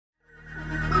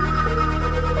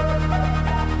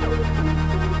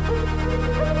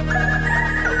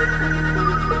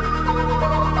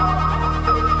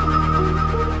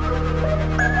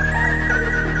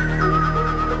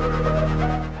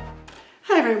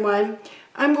everyone.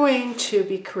 I'm going to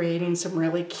be creating some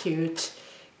really cute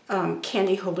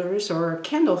candy holders or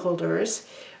candle holders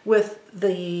with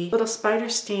the little spider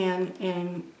stand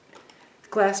and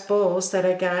glass bowls that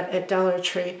I got at Dollar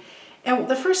Tree. And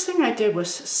the first thing I did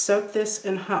was soak this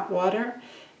in hot water,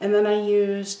 and then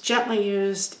I gently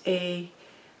used a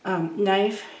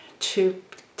knife to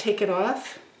take it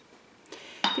off.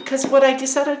 Because what I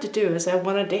decided to do is I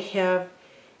wanted to have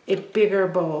a bigger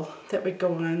bowl that would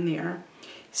go on there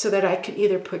so that I could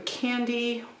either put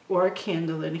candy or a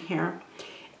candle in here.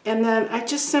 And then I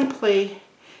just simply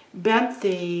bent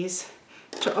these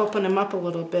to open them up a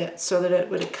little bit so that it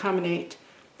would accommodate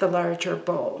the larger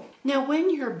bowl. Now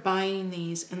when you're buying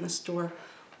these in the store,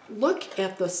 look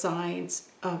at the sides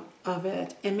of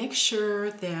it and make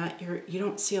sure that you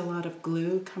don't see a lot of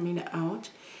glue coming out.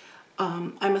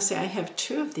 I must say I have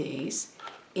two of these,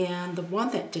 and the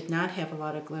one that did not have a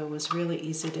lot of glue was really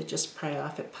easy to just pry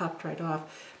off. It popped right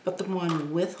off. But the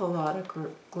one with a lot of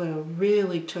glue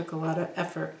really took a lot of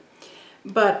effort.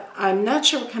 But I'm not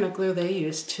sure what kind of glue they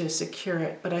used to secure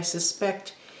it, but I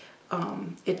suspect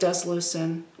it does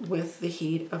loosen with the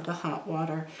heat of the hot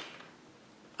water.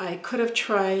 I could have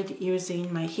tried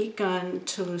using my heat gun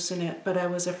to loosen it, but I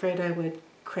was afraid I would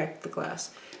crack the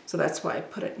glass. So that's why I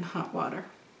put it in hot water.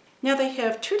 Now they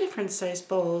have two different size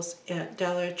bowls at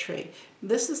Dollar Tree.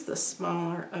 This is the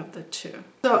smaller of the two.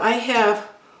 So I've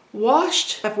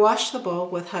washed the bowl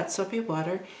with hot soapy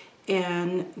water,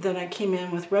 and then I came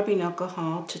in with rubbing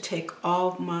alcohol to take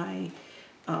all my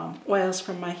oils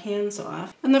from my hands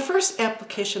off. And the first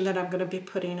application that I'm going to be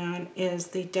putting on is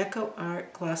the Deco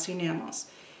Art Glossy Enamels.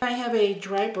 I have a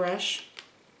dry brush.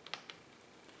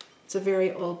 It's a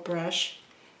very old brush,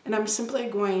 and I'm simply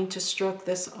going to stroke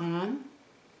this on.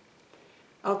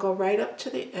 I'll go right up to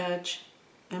the edge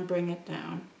and bring it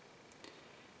down.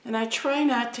 And I try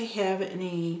not to have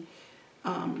any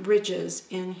ridges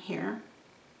in here.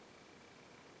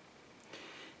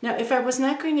 Now if I was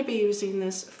not going to be using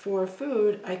this for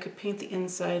food, I could paint the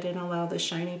inside and allow the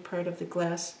shiny part of the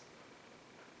glass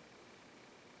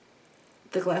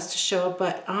to show,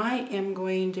 but I am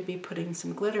going to be putting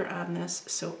some glitter on this,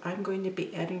 so I'm going to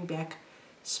be adding back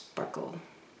sparkle.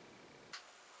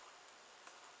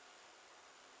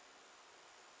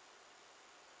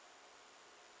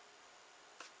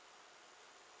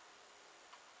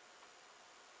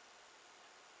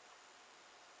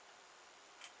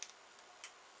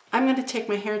 I'm going to take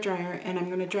my hairdryer and I'm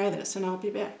going to dry this, and I'll be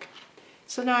back.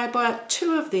 So now I bought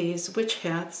two of these witch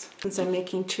hats since I'm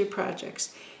making two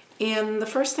projects. And the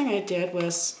first thing I did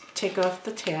was take off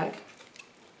the tag,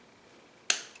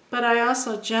 but I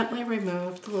also gently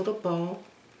removed the little bow.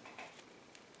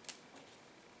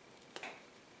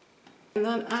 And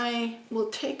then I will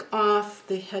take off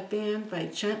the headband by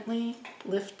gently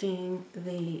lifting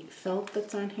the felt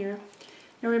that's on here.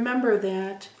 Now remember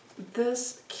that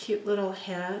this cute little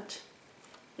hat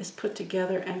is put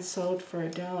together and sold for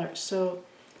 $1. So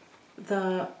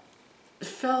the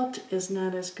felt is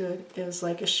not as good as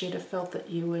like a sheet of felt that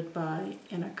you would buy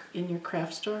in your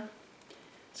craft store.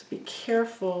 So be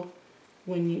careful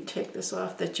when you take this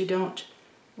off that you don't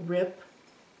rip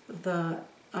the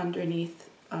underneath,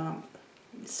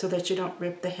 so that you don't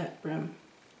rip the hat brim.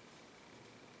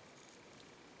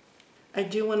 I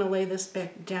do want to lay this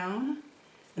back down,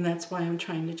 and that's why I'm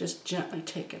trying to just gently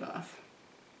take it off.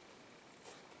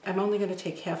 I'm only going to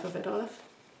take half of it off.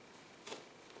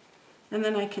 And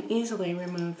then I can easily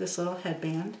remove this little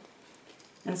headband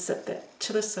and set that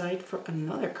to the side for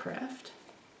another craft.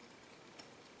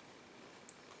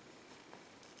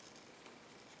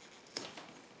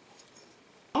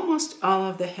 Almost all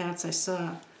of the hats I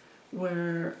saw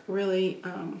were really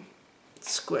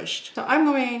squished. So I'm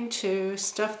going to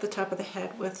stuff the top of the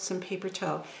hat with some paper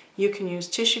towel. You can use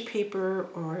tissue paper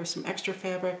or some extra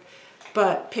fabric,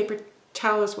 but paper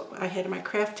towel is what I had on my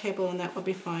craft table, and that will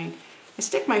be fine. I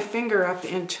stick my finger up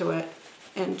into it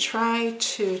and try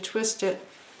to twist it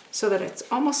so that it's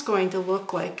almost going to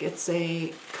look like it's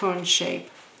a cone shape,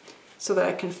 so that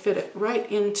I can fit it right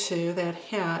into that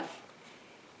hat,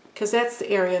 because that's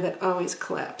the area that always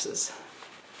collapses.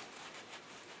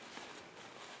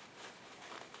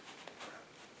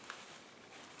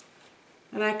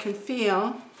 And I can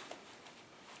feel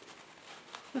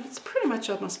that it's pretty much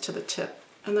almost to the tip.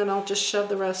 And then I'll just shove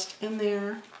the rest in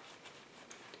there.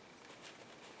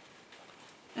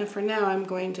 And for now, I'm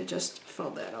going to just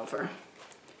fold that over.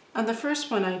 On the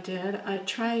first one I did, I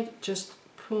tried just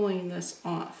pulling this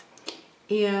off.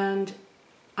 And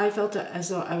I felt as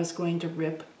though I was going to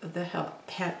rip the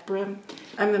hat brim.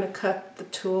 I'm going to cut the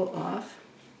tool off.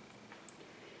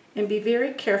 And be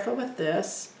very careful with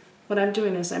this. What I'm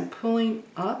doing is I'm pulling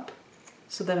up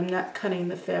so that I'm not cutting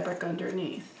the fabric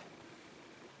underneath.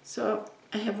 So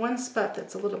I have one spot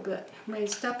that's a little bit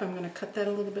raised up. I'm going to cut that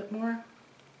a little bit more.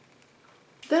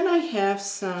 Then I have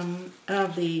some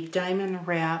of the diamond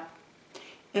wrap,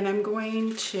 and I'm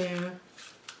going to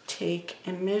take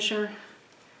and measure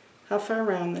how far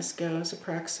around this goes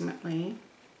approximately.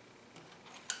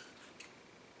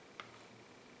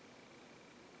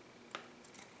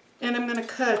 And I'm going to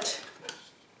cut.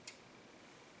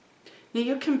 Now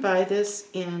you can buy this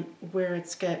in where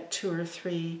it's got 2 or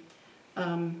 3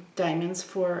 diamonds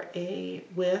for a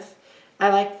width. I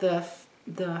like the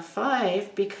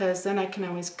 5 because then I can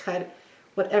always cut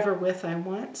whatever width I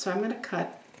want. So I'm going to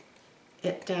cut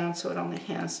it down so it only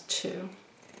has 2.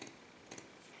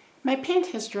 My paint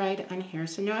has dried on here,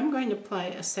 so now I'm going to apply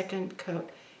a second coat.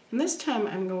 And this time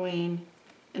I'm going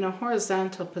in a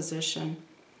horizontal position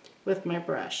with my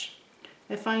brush.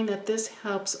 I find that this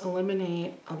helps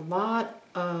eliminate a lot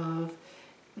of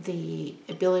the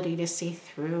ability to see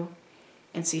through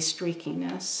and see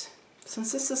streakiness.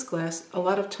 Since this is glass, a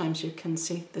lot of times you can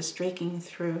see the streaking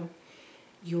through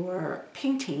your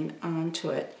painting onto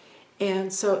it.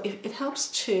 And so it helps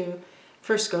to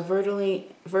first go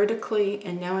vertically,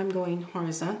 and now I'm going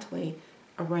horizontally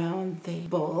around the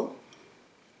bowl.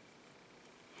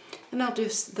 And I'll do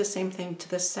the same thing to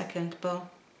the second bowl.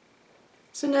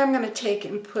 So now I'm going to take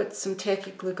and put some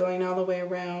tacky glue going all the way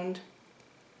around.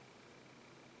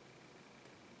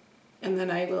 And then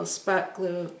I will spot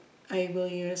glue. I will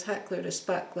use hot glue to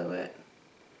spot glue it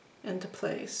into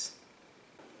place.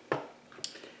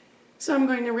 So I'm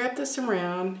going to wrap this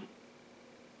around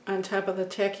on top of the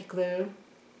tacky glue,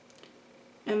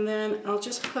 and then I'll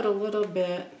just put a little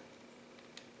bit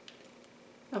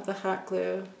of the hot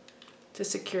glue to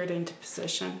secure it into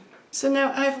position. So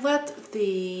now I've let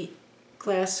the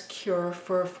glass cure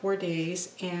for 4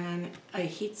 days, and I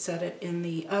heat set it in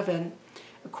the oven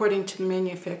according to the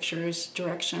manufacturer's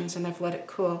directions, and I've let it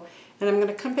cool. And I'm going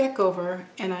to come back over,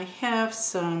 and I have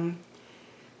some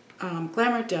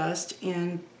Glamour Dust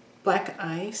in black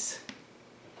ice.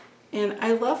 And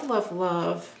I love, love,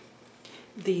 love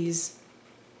these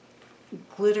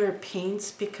glitter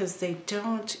paints because they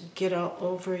don't get all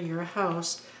over your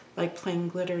house like plain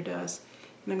glitter does.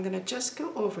 And I'm going to just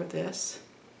go over this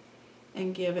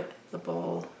and give the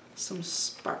bowl some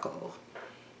sparkle.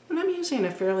 And I'm using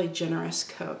a fairly generous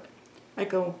coat. I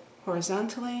go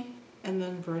horizontally and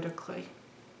then vertically.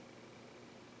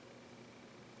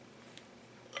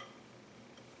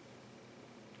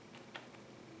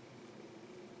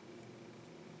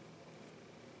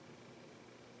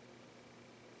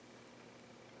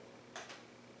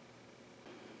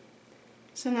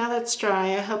 So now that's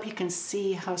dry. I hope you can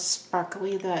see how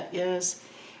sparkly that is.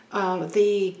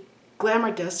 The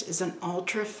Glamour Dust is an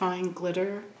ultra fine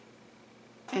glitter,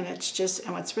 and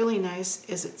and what's really nice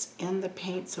is it's in the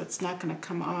paint, so it's not going to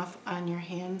come off on your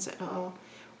hands at all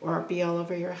or be all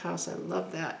over your house. I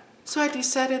love that. So I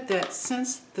decided that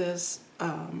since this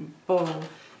bowl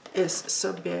is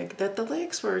so big, that the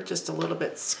legs were just a little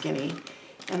bit skinny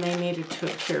and they needed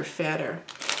to appear fatter.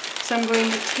 So I'm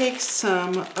going to take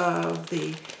some of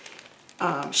the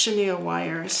chenille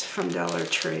wires from Dollar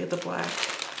Tree, the black.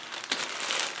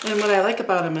 And what I like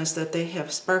about them is that they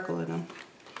have sparkle in them.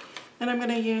 And I'm going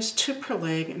to use 2 per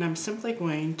leg, and I'm simply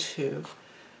going to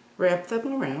wrap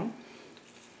them around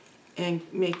and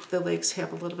make the legs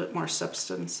have a little bit more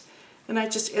substance. And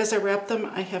as I wrap them,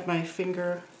 I have my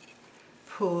finger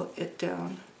pull it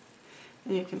down.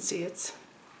 And you can see it's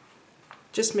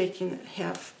just making it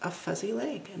have a fuzzy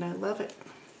leg, and I love it.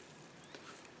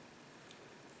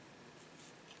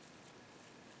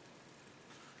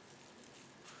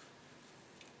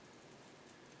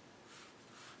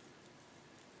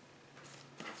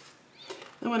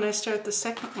 And when I start the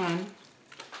second one,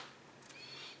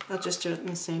 I'll just do it in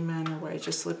the same manner where I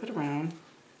just slip it around.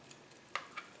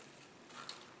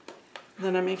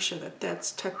 Then I make sure that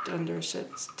that's tucked under so it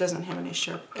doesn't have any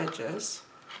sharp edges.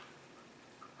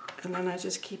 And then I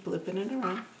just keep looping it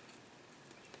around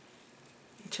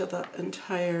until the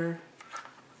entire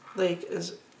leg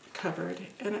is covered.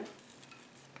 And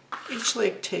each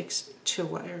leg takes 2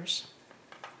 wires.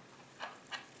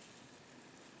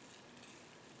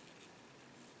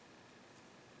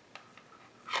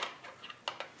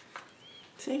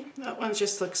 See, that one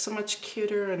just looks so much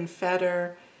cuter and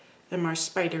fatter and more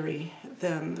spidery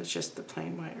than just the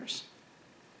plain wires.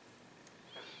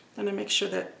 Then I make sure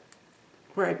that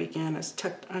where I began is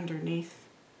tucked underneath.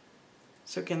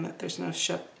 So again, that there's no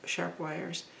sharp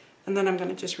wires. And then I'm going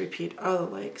to just repeat all the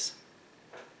legs.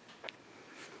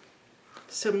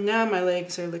 So now my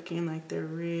legs are looking like they're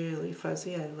really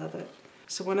fuzzy. I love it.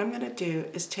 So what I'm going to do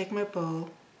is take my bowl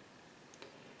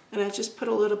and I just put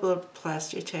a little bit of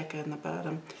Plasti-Tack on the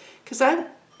bottom. Because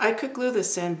I could glue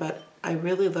this in, but I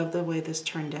really love the way this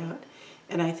turned out.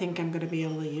 And I think I'm going to be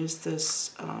able to use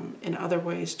this in other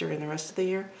ways during the rest of the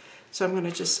year. So I'm going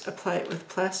to just apply it with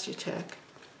Plasti-Tack.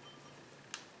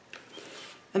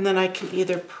 And then I can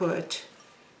either put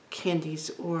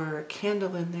candies or a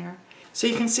candle in there. So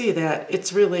you can see that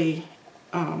it's really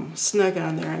snug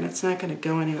on there, and it's not going to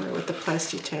go anywhere with the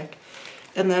Plasti-Tack.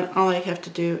 And then all I have to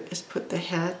do is put the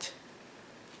hat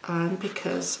on,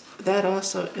 because that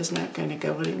also is not going to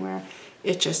go anywhere.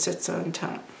 It just sits on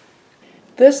top.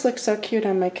 This looks so cute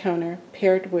on my counter,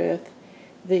 paired with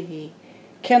the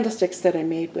candlesticks that I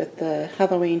made with the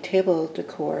Halloween table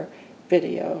decor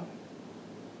video.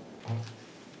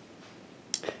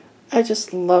 I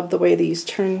just love the way these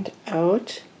turned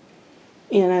out,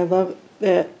 and I love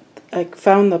that I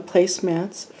found the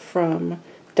placemats from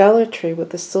Dollar Tree with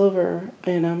the silver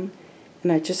in them,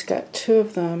 and I just got 2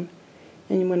 of them.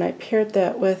 And when I paired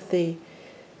that with the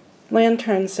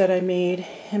lanterns that I made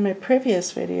in my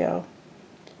previous video,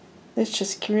 this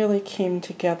just really came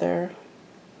together.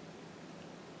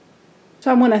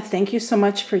 So I want to thank you so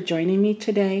much for joining me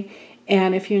today,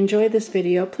 and if you enjoyed this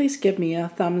video, please give me a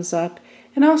thumbs up.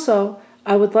 And also,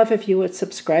 I would love if you would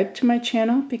subscribe to my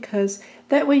channel, because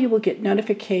that way you will get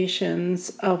notifications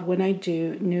of when I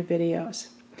do new videos.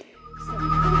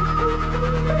 So